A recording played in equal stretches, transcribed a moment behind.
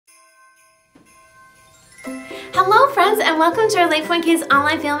Hello friends, and welcome to our LakePoint Kids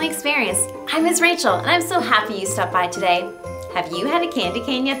online family experience. I'm Ms. Rachel and I'm so happy you stopped by today. Have you had a candy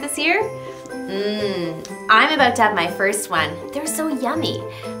cane yet this year? I'm about to have my first one. They're so yummy.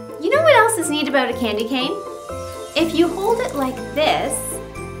 You know what else is neat about a candy cane? If you hold it like this,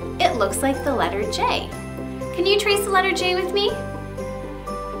 it looks like the letter J. Can you trace the letter J with me?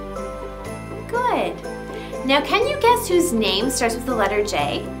 Good. Now can you guess whose name starts with the letter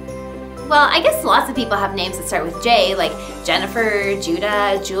J? Well, I guess lots of people have names that start with J, like Jennifer,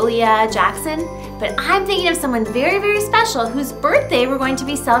 Judah, Julia, Jackson, but I'm thinking of someone very, very special whose birthday we're going to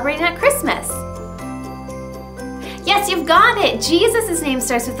be celebrating at Christmas. Yes, you've got it! Jesus' name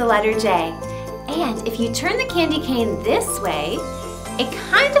starts with the letter J. And if you turn the candy cane this way, it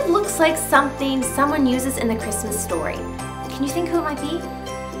kind of looks like something someone uses in the Christmas story. Can you think who it might be?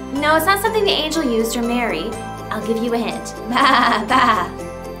 No, it's not something the angel used or Mary. I'll give you a hint. Bah, bah.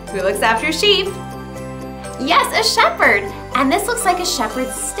 Who looks after sheep? Yes, a shepherd. And this looks like a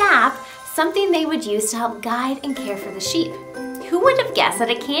shepherd's staff, something they would use to help guide and care for the sheep. Who would have guessed that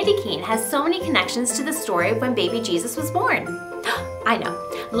a candy cane has so many connections to the story of when baby Jesus was born? I know.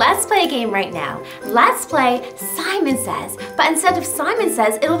 Let's play a game right now. Let's play Simon Says, but instead of Simon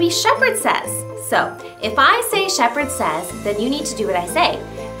Says, it'll be Shepherd Says. So, if I say Shepherd Says, then you need to do what I say.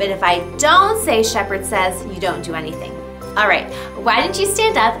 But if I don't say Shepherd Says, you don't do anything. All right, why don't you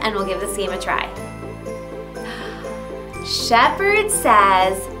stand up and we'll give this game a try. Shepherd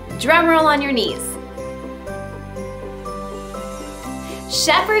says, drum roll on your knees.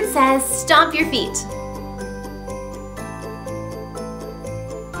 Shepherd says, stomp your feet.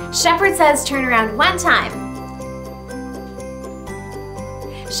 Shepherd says, turn around one time.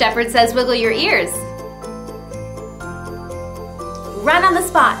 Shepherd says, wiggle your ears. Run on the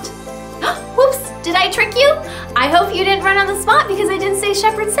spot. Whoops, did I trick you? I hope you didn't run on the spot because I didn't say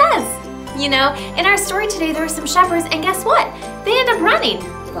Shepherd Says. You know, in our story today there were some shepherds and guess what? They end up running.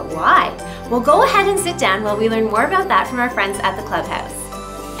 But why? Well, go ahead and sit down while we learn more about that from our friends at the clubhouse.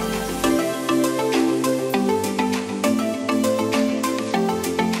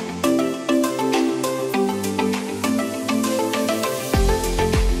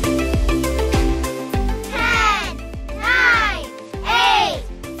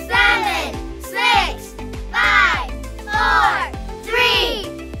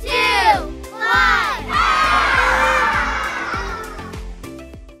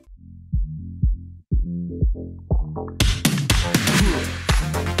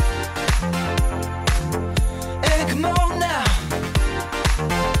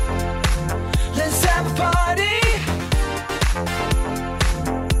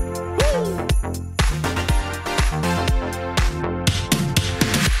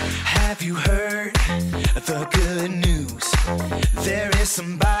 Have you heard the good news? There is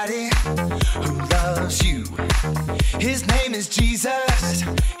somebody who loves you. His name is Jesus.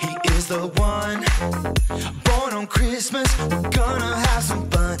 He is the one. Born on Christmas, we're gonna have some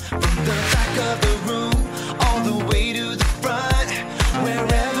fun. From the back of the room, all the way to the front.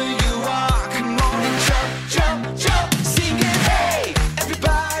 Wherever you are, come on and jump, jump, jump. Sing it, hey,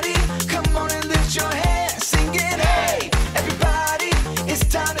 everybody. Come on and lift your hands. Sing it, hey, everybody. It's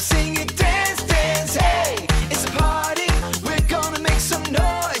time to sing it.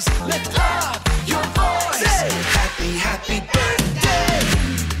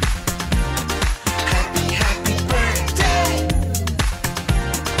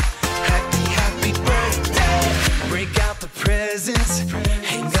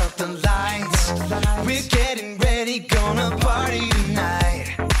 Hang up the lights. We're getting ready, gonna party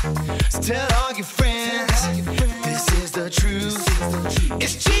tonight. So tell all your friends, this is the truth.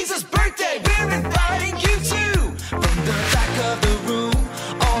 It's Jesus' birthday, we're inviting you too. From the back of the room,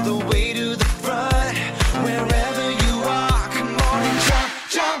 all the way to the front. Wherever you are, come on and jump,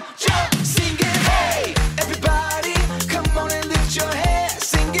 jump, jump. Sing it, hey, everybody. Come on and lift your hands.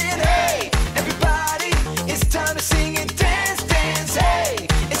 Sing it, hey, everybody. It's time to sing it. Hey,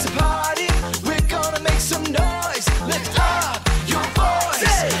 it's a party, we're gonna make some noise. Lift up your voice.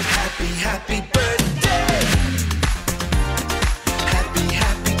 Say, happy, happy birthday. Happy,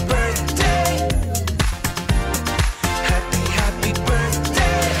 happy birthday. Happy, happy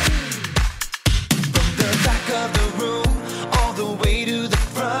birthday. From the back of the room, all the way to the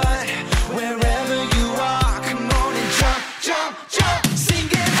front. Wherever you are, come on and jump, jump, jump. Sing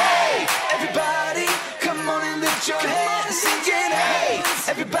it, hey, everybody. Come on and lift your hands. Sing it, hey,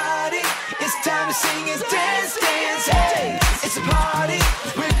 everybody. It's time to sing and dance, dance, hey. It's a party,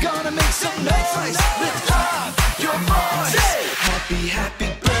 we're gonna make some noise. Lift up your voice. Say, happy, happy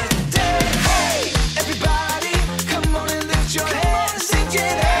birthday. Hey, everybody, come on and lift your hands. Sing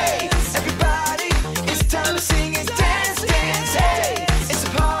it, hey, everybody. It's time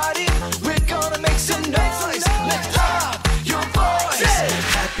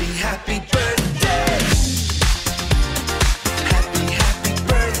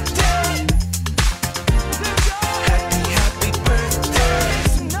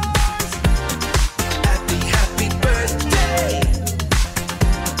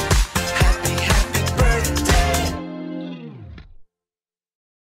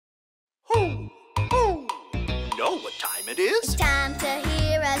know what time it is. Time to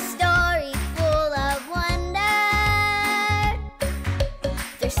hear a story full of wonder.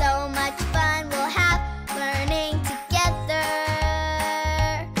 There's so much fun we'll have learning together.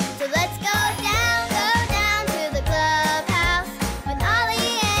 So let's go down to the clubhouse with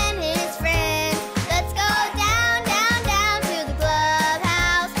Ollie and his friends. Let's go down to the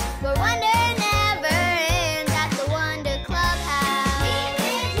clubhouse where wonder never ends at the Wonder Clubhouse.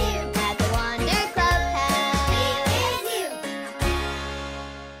 At the Wonder Clubhouse.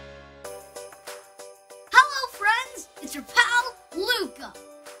 Hello, friends! It's your pal, Luca.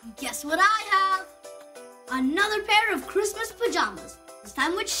 And guess what I have? Another pair of Christmas pajamas, this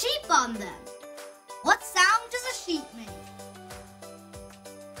time with sheep on them. What sound does a sheep make?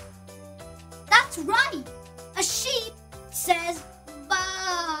 That's right! A sheep says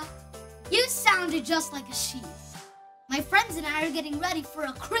ba. You sounded just like a sheep. My friends and I are getting ready for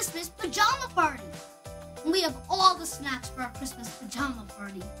a Christmas pajama party. And we have all the snacks for our Christmas pajama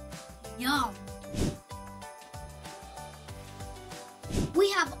party. Yum!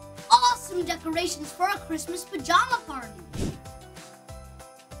 We have awesome decorations for our Christmas pajama party.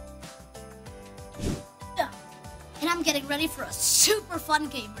 And I'm getting ready for a super fun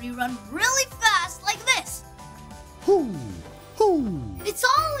game where you run really fast like this. Hoo, hoo. It's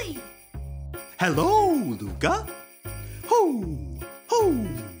Ollie. Hello, Luca. Hoo, hoo.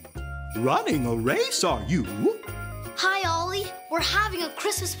 Running a race, are you? Hi, Ollie. We're having a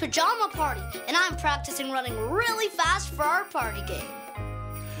Christmas pajama party, and I'm practicing running really fast for our party game.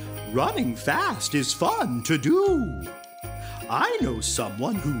 Running fast is fun to do. I know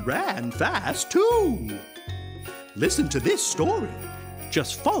someone who ran fast too. Listen to this story.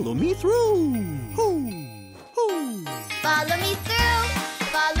 Just follow me through. Hoo, hoo. Follow me through,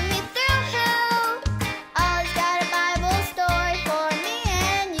 who? Ollie's got a Bible story for me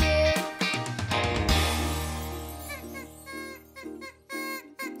and you.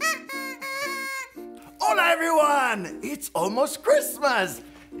 Hola everyone! It's almost Christmas!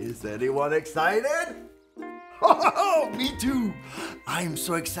 Is anyone excited? Oh, me too! I'm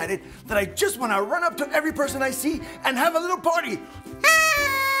so excited that I just want to run up to every person I see and have a little party!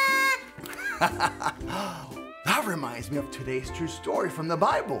 That reminds me of today's true story from the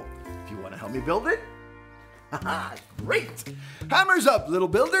Bible. Do you want to help me build it? Great! Hammers up, little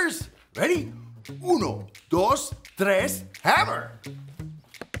builders! Ready? Uno, dos, tres, hammer!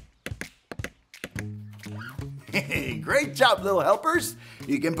 Hey, great job, little helpers.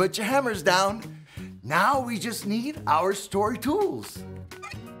 You can put your hammers down. Now we just need our story tools.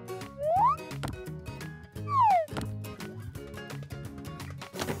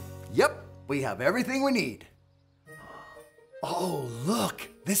 Yep, we have everything we need. Oh, look,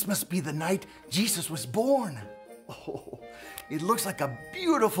 this must be the night Jesus was born. Oh, it looks like a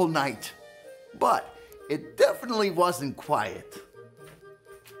beautiful night, but it definitely wasn't quiet.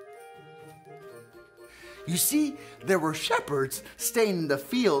 You see, there were shepherds staying in the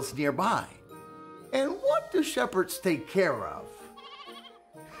fields nearby. And what do shepherds take care of?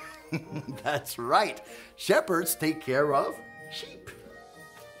 That's right, shepherds take care of sheep.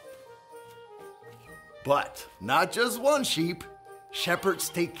 But not just one sheep, shepherds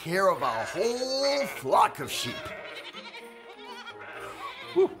take care of a whole flock of sheep.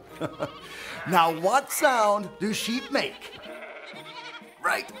 Now what sound do sheep make?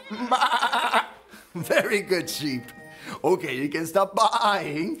 Right, very good, sheep. Okay, you can stop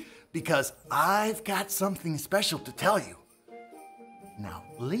buying because I've got something special to tell you. Now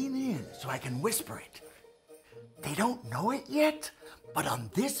lean in so I can whisper it. They don't know it yet, but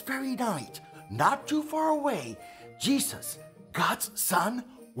on this very night, not too far away, Jesus, God's Son,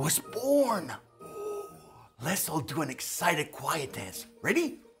 was born. Let's all do an excited quiet dance.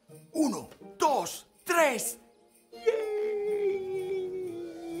 Ready? Uno, dos, tres.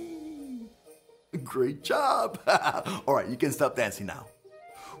 Great job. All right, you can stop dancing now.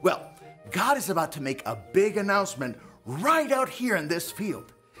 Well, God is about to make a big announcement right out here in this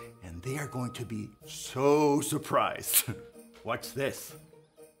field. And they are going to be so surprised. Watch this.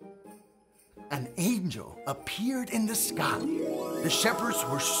 An angel appeared in the sky. The shepherds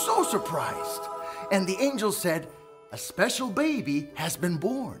were so surprised. And the angel said, "A special baby has been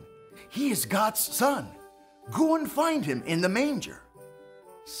born. He is God's son. Go and find him in the manger."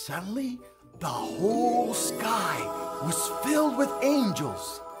 Suddenly, the whole sky was filled with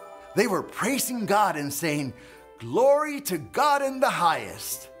angels. They were praising God and saying, "Glory to God in the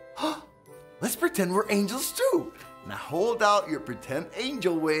highest." Let's pretend we're angels too. Now hold out your pretend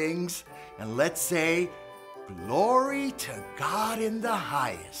angel wings and let's say, "Glory to God in the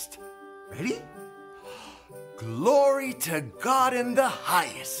highest." Ready? Glory to God in the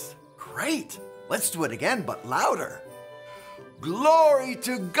highest. Great. Let's do it again, but louder. Glory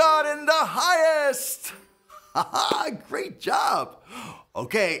to God in the highest. Haha, great job.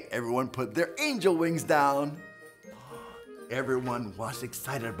 Okay, everyone put their angel wings down. Everyone was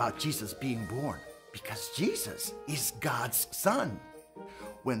excited about Jesus being born because Jesus is God's son.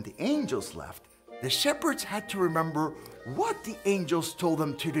 When the angels left, the shepherds had to remember what the angels told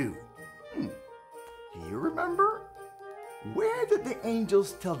them to do. Do you remember? Where did the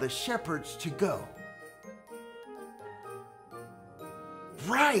angels tell the shepherds to go?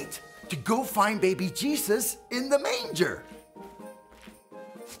 Right, to go find baby Jesus in the manger.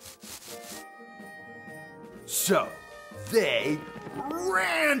 So they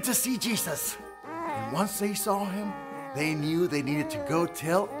ran to see Jesus. And once they saw him, they knew they needed to go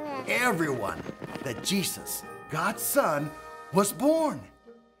tell everyone that Jesus, God's son, was born.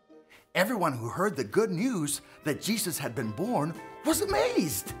 Everyone who heard the good news that Jesus had been born was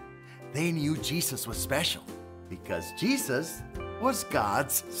amazed. They knew Jesus was special because Jesus was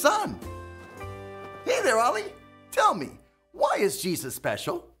God's son. Hey there, Ollie. Tell me, why is Jesus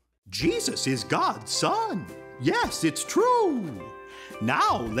special? Jesus is God's son. Yes, it's true.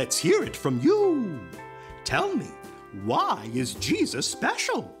 Now let's hear it from you. Tell me, why is Jesus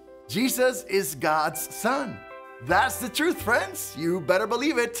special? Jesus is God's son. That's the truth, friends. You better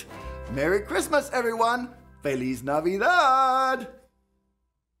believe it. Merry Christmas, everyone. Feliz Navidad.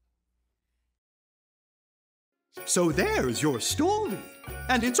 So there's your story,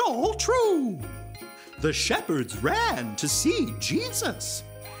 and it's all true. The shepherds ran to see Jesus,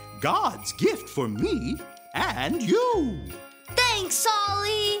 God's gift for me and you. Thanks,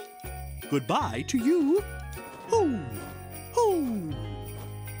 Ollie. Goodbye to you. Hoo, hoo.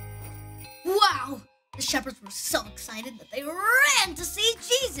 Wow! The shepherds were so excited that they ran to see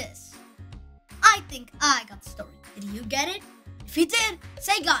Jesus. I think I got the story. Did you get it? If you did,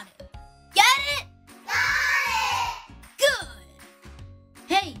 say got it. Get it? Got it! Good!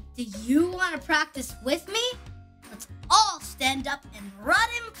 Hey, do you want to practice with me? Let's all stand up and run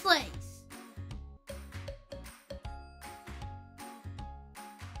in place.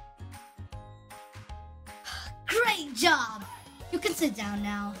 Great job! You can sit down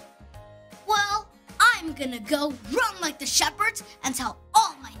now. Well, I'm gonna go run like the shepherds and tell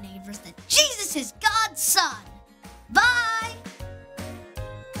all my neighbors that Jesus is God's son. Bye!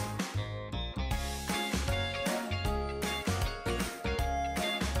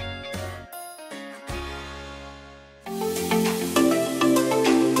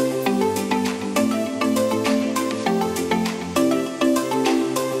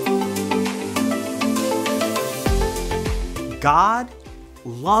 God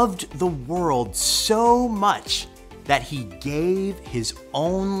loved the world so much that he gave his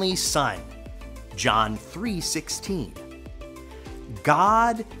only son. John 3:16.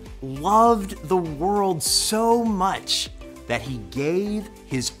 God loved the world so much that he gave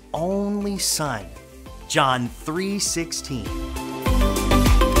his only son. John 3:16.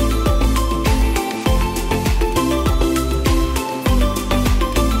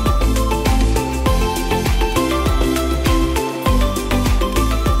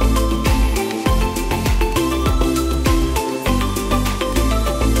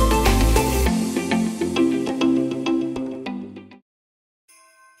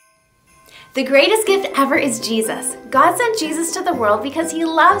 The greatest gift ever is Jesus. God sent Jesus to the world because he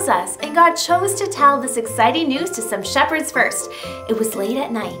loves us, and God chose to tell this exciting news to some shepherds first. It was late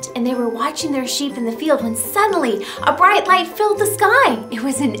at night, and they were watching their sheep in the field when suddenly a bright light filled the sky. It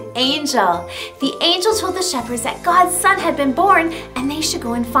was an angel. The angel told the shepherds that God's son had been born, and they should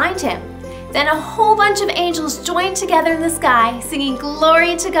go and find him. Then a whole bunch of angels joined together in the sky, singing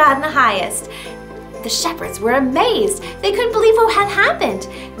glory to God in the highest. The shepherds were amazed. They couldn't believe what had happened.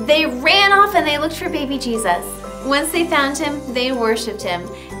 They ran off and they looked for baby Jesus. Once they found him, they worshiped him.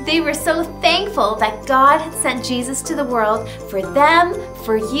 They were so thankful that God had sent Jesus to the world for them,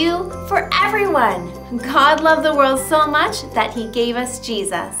 for you, for everyone. God loved the world so much that he gave us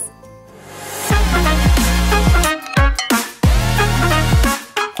Jesus.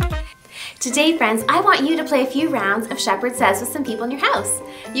 Today, friends, I want you to play a few rounds of Shepherd Says with some people in your house.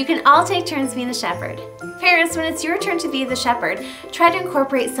 You can all take turns being the shepherd. Parents, when it's your turn to be the shepherd, try to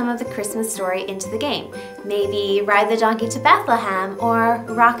incorporate some of the Christmas story into the game. Maybe ride the donkey to Bethlehem or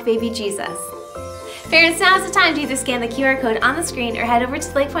rock baby Jesus. Parents, now is the time to either scan the QR code on the screen or head over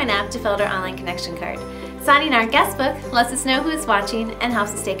to the LakePoint app to fill out our online connection card. Signing our guest book lets us know who is watching and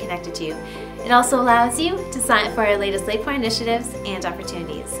helps us stay connected to you. It also allows you to sign up for our latest LakePoint initiatives and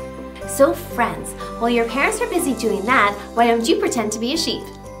opportunities. So friends, while your parents are busy doing that, why don't you pretend to be a sheep?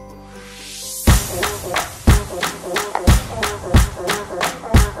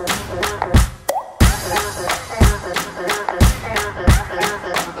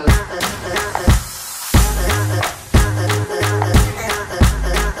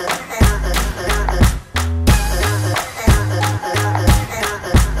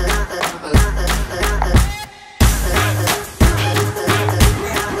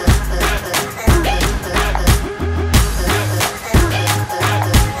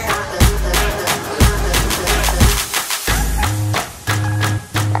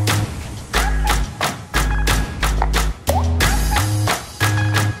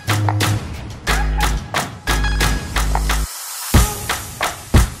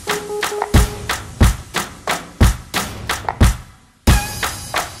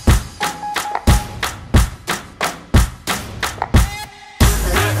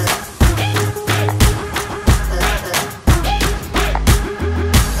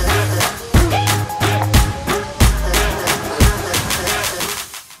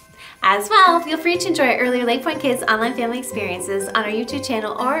 well, feel free to enjoy our earlier LakePoint Kids online family experiences on our YouTube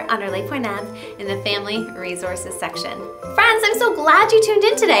channel or on our LakePoint app in the Family Resources section. Friends, I'm so glad you tuned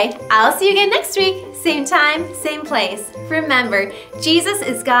in today. I'll see you again next week, same time, same place. Remember, Jesus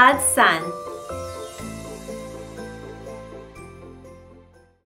is God's Son.